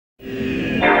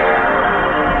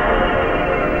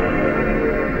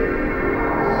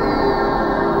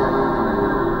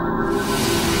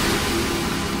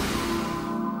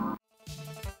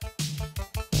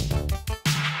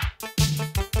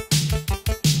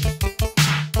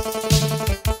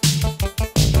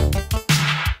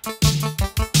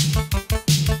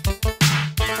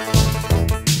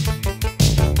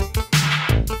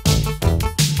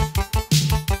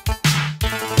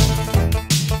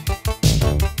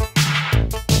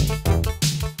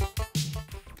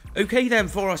Okay then,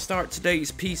 before I start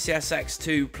today's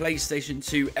PCSX2 PlayStation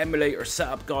 2 Emulator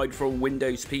setup guide for a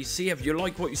Windows PC, if you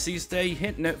like what you see today,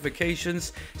 hit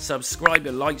notifications, subscribe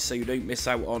and like so you don't miss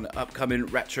out on upcoming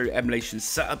retro emulation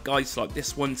setup guides like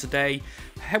this one today.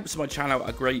 Helps my channel out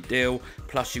a great deal,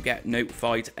 plus you get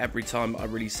notified every time I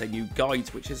release a new guide,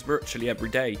 which is virtually every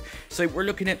day. So we're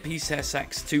looking at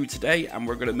PCSX2 today, and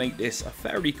we're going to make this a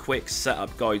very quick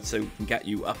setup guide so we can get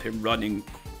you up and running.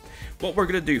 What we're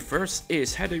going to do first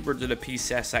is head over to the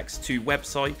PCSX2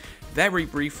 website, very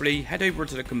briefly head over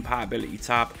to the compatibility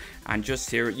tab, and just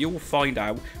here you'll find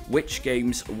out which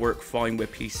games work fine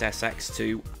with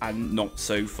PCSX2 and not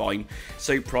so fine.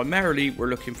 So primarily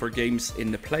we're looking for games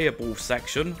in the playable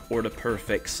section or the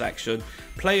perfect section.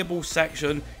 Playable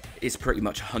section is pretty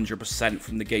much 100%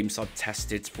 from the games I've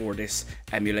tested for this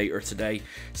emulator today.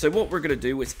 So what we're going to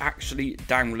do is actually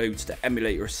download the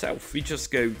emulator itself. We just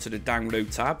go to the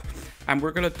download tab and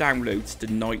we're going to download the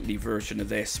nightly version of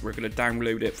this. We're going to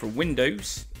download it for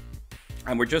Windows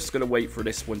and we're just going to wait for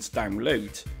this one to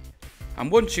download.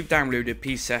 And once you've downloaded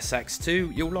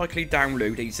PCSX2, you'll likely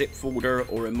download a zip folder,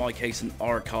 or in my case an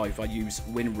archive. I use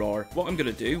WinRAR. What I'm going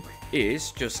to do is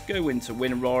just go into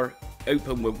WinRAR,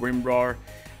 open with WinRAR,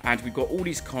 and we've got all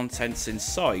these contents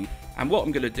inside. And what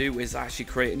I'm going to do is actually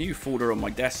create a new folder on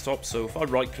my desktop. So if I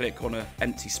right click on an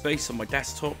empty space on my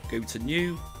desktop, go to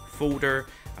new folder,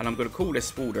 and I'm going to call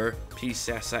this folder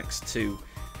PCSX2,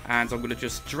 and I'm going to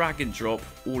just drag and drop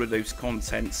all of those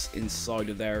contents inside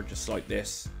of there just like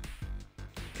this.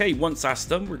 Okay, once that's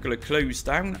done, we're going to close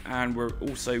down, and we're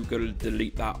also going to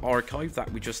delete that archive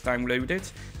that we just downloaded.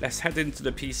 Let's head into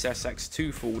the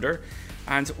PCSX2 folder,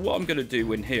 and what I'm going to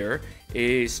do in here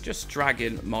is just drag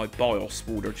in my BIOS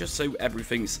folder just so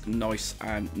everything's nice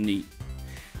and neat.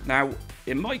 Now,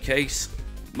 in my case,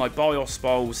 my BIOS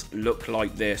files look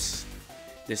like this.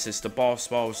 This is the BIOS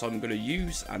files I'm going to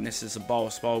use, and this is the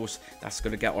BIOS files that's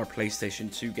going to get our PlayStation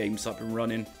 2 games up and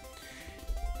running.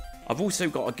 I've also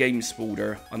got a games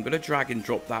folder. I'm going to drag and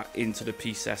drop that into the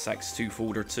PCSX2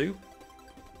 folder too.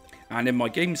 And in my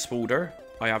games folder,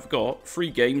 I have got 3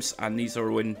 games, and these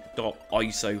are in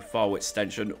 .iso file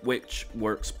extension, which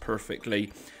works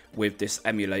perfectly with this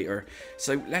emulator.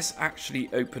 So let's actually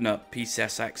open up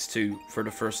PCSX2 for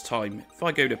the first time. If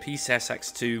I go to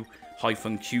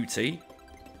PCSX2-QT,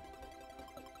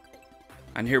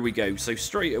 and here we go. So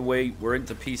straight away we're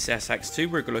into PCSX2.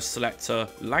 We're going to select a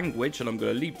language, and I'm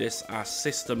going to leave this as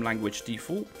system language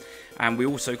default. And we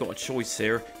also got a choice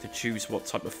here to choose what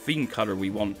type of theme color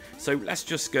we want. So let's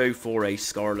just go for a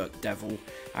Scarlet Devil,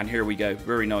 and here we go,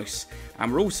 very nice.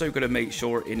 And we're also going to make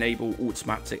sure enable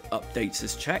automatic updates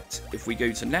is checked. If we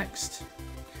go to next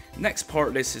part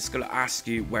of this is going to ask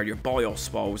you where your BIOS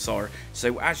files are.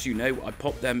 So as you know, I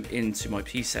popped them into my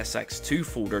PCSX2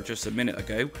 folder just a minute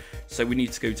ago. So we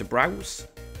need to go to browse,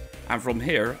 and from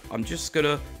here I'm just going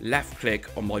to left click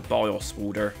on my BIOS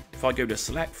folder. If I go to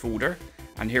select folder,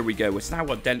 and here we go, it's now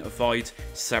identified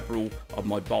several of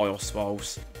my BIOS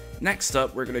files. Next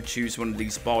up, we're going to choose one of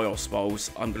these BIOS files.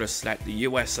 I'm going to select the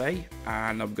USA,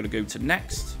 and I'm going to go to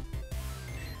next.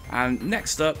 And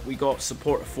next up, we got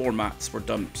support formats for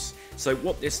dumps. So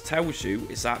what this tells you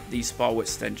is that these file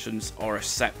extensions are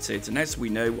accepted, and as we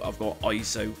know, I've got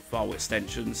ISO file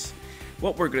extensions.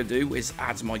 What we're going to do is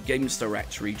add my games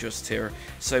directory just here.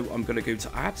 So I'm going to go to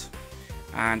add,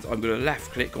 and I'm going to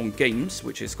left click on games,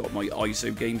 which has got my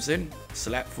ISO games in,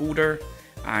 select folder,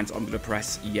 and I'm going to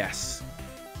press yes.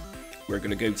 We're going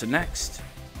to go to next.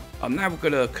 I'm now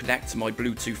going to connect my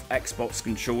Bluetooth Xbox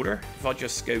controller. If I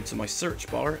just go to my search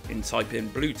bar and type in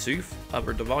Bluetooth,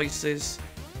 other devices,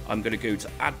 I'm going to go to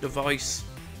add device,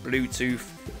 Bluetooth,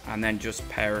 and then just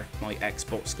pair my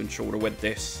Xbox controller with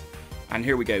this. And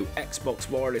here we go, Xbox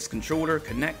wireless controller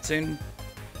connecting,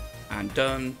 and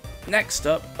done. Next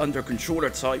up, under controller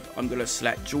type, I'm going to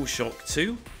select DualShock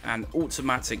 2, and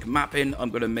automatic mapping, I'm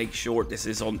going to make sure this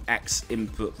is on X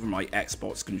input for my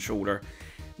Xbox controller.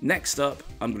 Next up,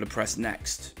 I'm going to press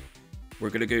next.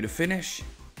 We're going to go to finish.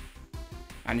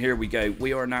 And here we go.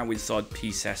 We are now inside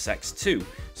PCSX2.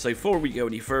 So before we go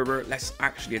any further, let's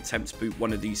actually attempt to boot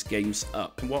one of these games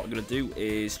up. And what I'm going to do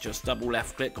is just double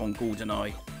left click on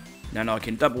GoldenEye. Then I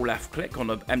can double left click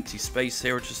on an empty space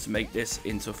here just to make this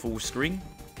into full screen.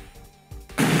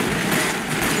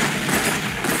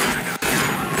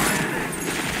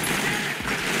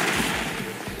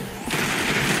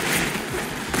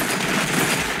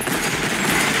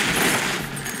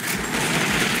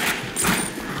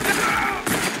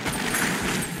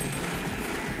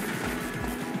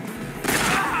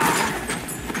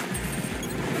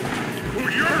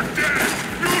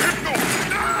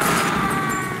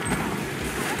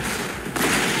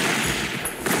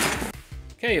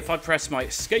 Okay, if I press my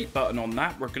escape button on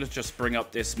that, we're going to just bring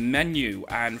up this menu,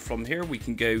 and from here we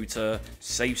can go to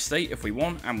save state if we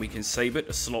want, and we can save it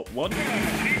to slot 1.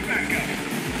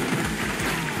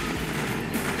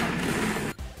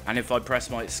 And if I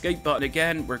press my escape button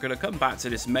again, we're going to come back to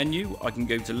this menu. I can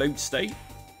go to load state,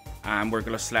 and we're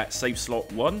going to select save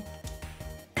slot 1.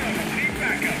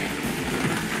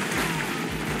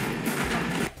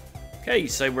 Okay,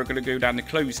 so we're going to go down to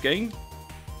close game.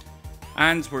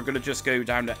 And we're going to just go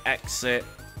down to exit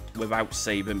without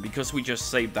saving because we just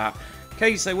saved that.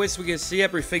 Okay, so as we can see,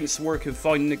 everything's working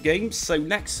fine in the game. So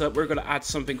next up, we're going to add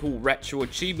something called Retro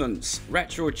Achievements.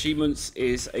 Retro Achievements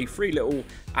is a free little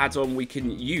add-on we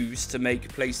can use to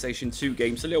make PlayStation 2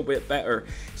 games a little bit better.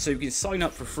 So you can sign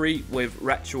up for free with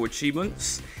Retro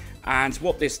Achievements. And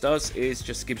what this does is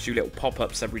just gives you little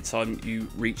pop-ups every time you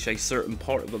reach a certain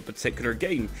part of a particular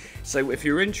game. So if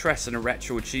you're interested in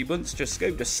Retro Achievements, just go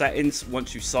to settings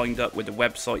once you've signed up with the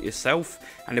website yourself.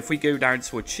 And if we go down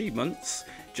to achievements,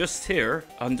 just here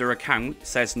under account it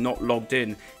says not logged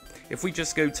in. If we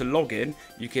just go to login,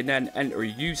 you can then enter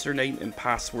a username and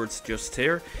passwords just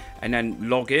here, and then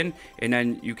log in, and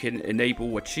then you can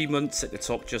enable achievements at the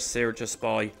top just there just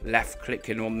by left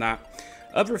clicking on that.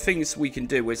 Other things we can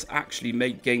do is actually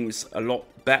make games a lot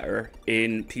better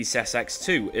in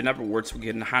PCSX2. In other words, we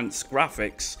can enhance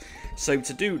graphics. So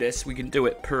to do this, we can do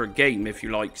it per game if you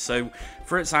like. So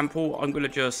for example, I'm going to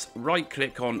just right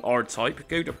click on R-Type,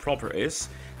 go to properties,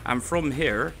 and from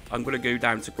here, I'm going to go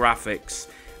down to graphics.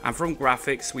 And from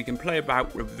graphics, we can play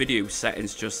about with video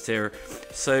settings just here.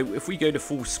 So if we go to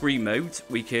full screen mode,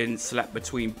 we can select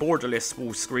between borderless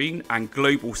full screen and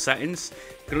global settings.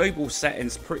 Global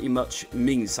settings pretty much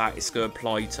means that it's going to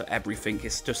apply to everything.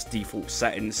 It's just default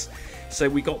settings. So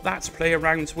we got that to play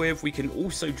around with. We can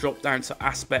also drop down to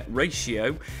aspect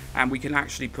ratio, and we can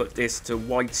actually put this to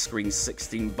widescreen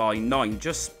 16:9.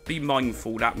 Just be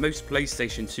mindful that most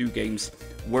PlayStation 2 games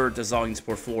were designed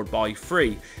for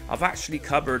 4:3. I've actually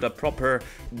covered a proper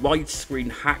widescreen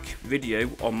hack video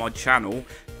on my channel.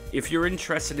 If you're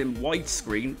interested in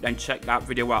widescreen, then check that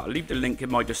video out. I'll leave the link in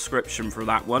my description for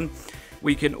that one.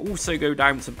 We can also go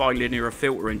down to bilinear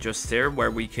filtering just here,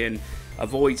 where we can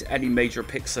avoid any major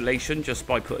pixelation just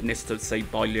by putting this to say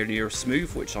bilinear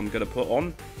smooth, which I'm going to put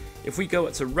on. If we go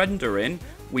up to rendering,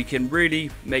 we can really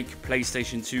make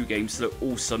PlayStation 2 games look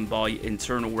awesome by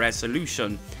internal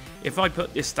resolution. If I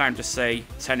put this down to say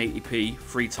 1080p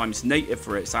 3x native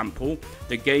for example,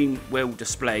 the game will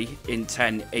display in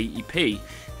 1080p.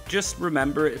 Just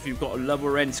remember, if you've got a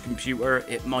lower end computer,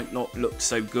 it might not look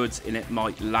so good and it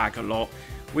might lag a lot.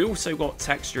 We also got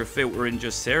texture filtering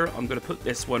just here. I'm going to put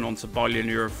this one onto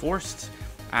bilinear forced,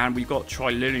 and we've got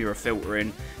trilinear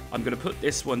filtering. I'm going to put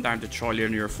this one down to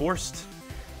trilinear forced,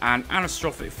 and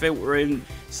anastrophic filtering,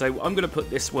 so I'm going to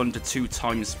put this one to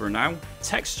 2x for now.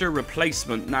 Texture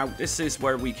replacement, now this is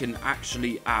where we can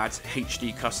actually add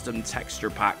HD custom texture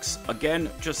packs.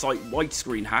 Again, just like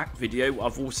widescreen hack video,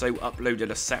 I've also uploaded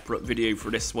a separate video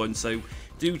for this one, so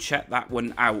do check that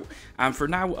one out. And for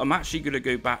now, I'm actually going to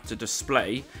go back to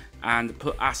display and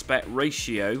put aspect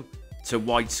ratio to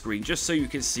widescreen just so you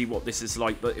can see what this is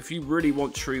like. But if you really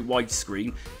want true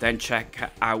widescreen, then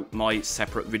check out my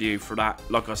separate video for that.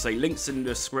 Like I say, links in the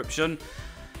description.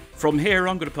 From here,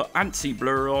 I'm going to put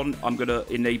anti-blur on. I'm going to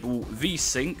enable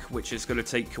VSync, which is going to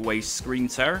take away screen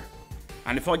tear.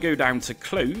 And if I go down to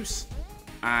close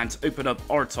and open up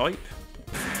R-Type,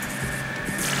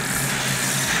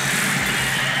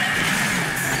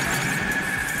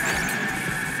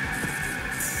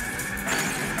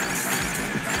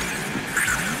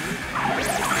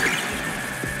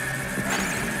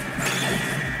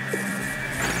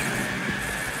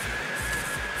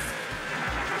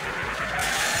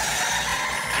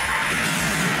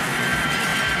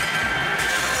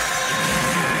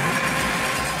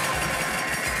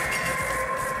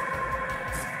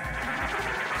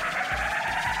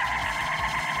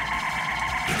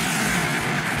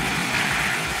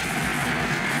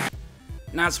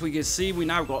 and as we can see, we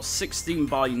now got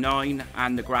 16:9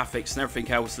 and the graphics and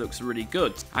everything else looks really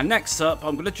good. And next up,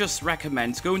 I'm going to just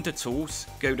recommend go into tools,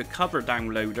 go to cover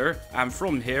downloader, and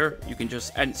from here you can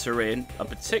just enter in a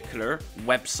particular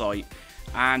website.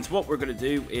 And what we're going to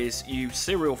do is use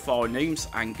serial file names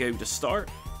and go to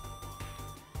start.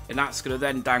 And that's going to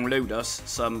then download us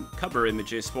some cover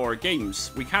images for our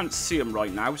games. We can't see them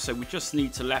right now, so we just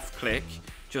need to left click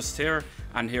just here,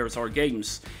 and here's our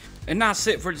games. And that's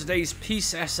it for today's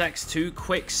PCSX2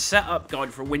 quick setup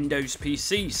guide for Windows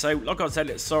PC. So like I said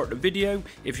at the start of the video,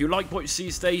 if you like what you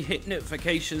see today, hit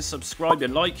notifications, subscribe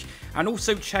and like, and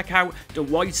also check out the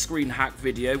widescreen hack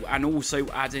video and also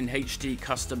adding HD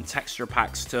custom texture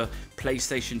packs to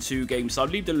PlayStation 2 games. I'll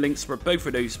leave the links for both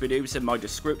of those videos in my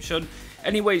description.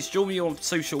 Anyways, join me on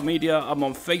social media. I'm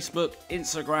on Facebook,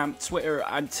 Instagram, Twitter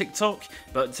and TikTok.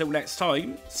 But until next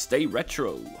time, stay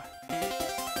retro.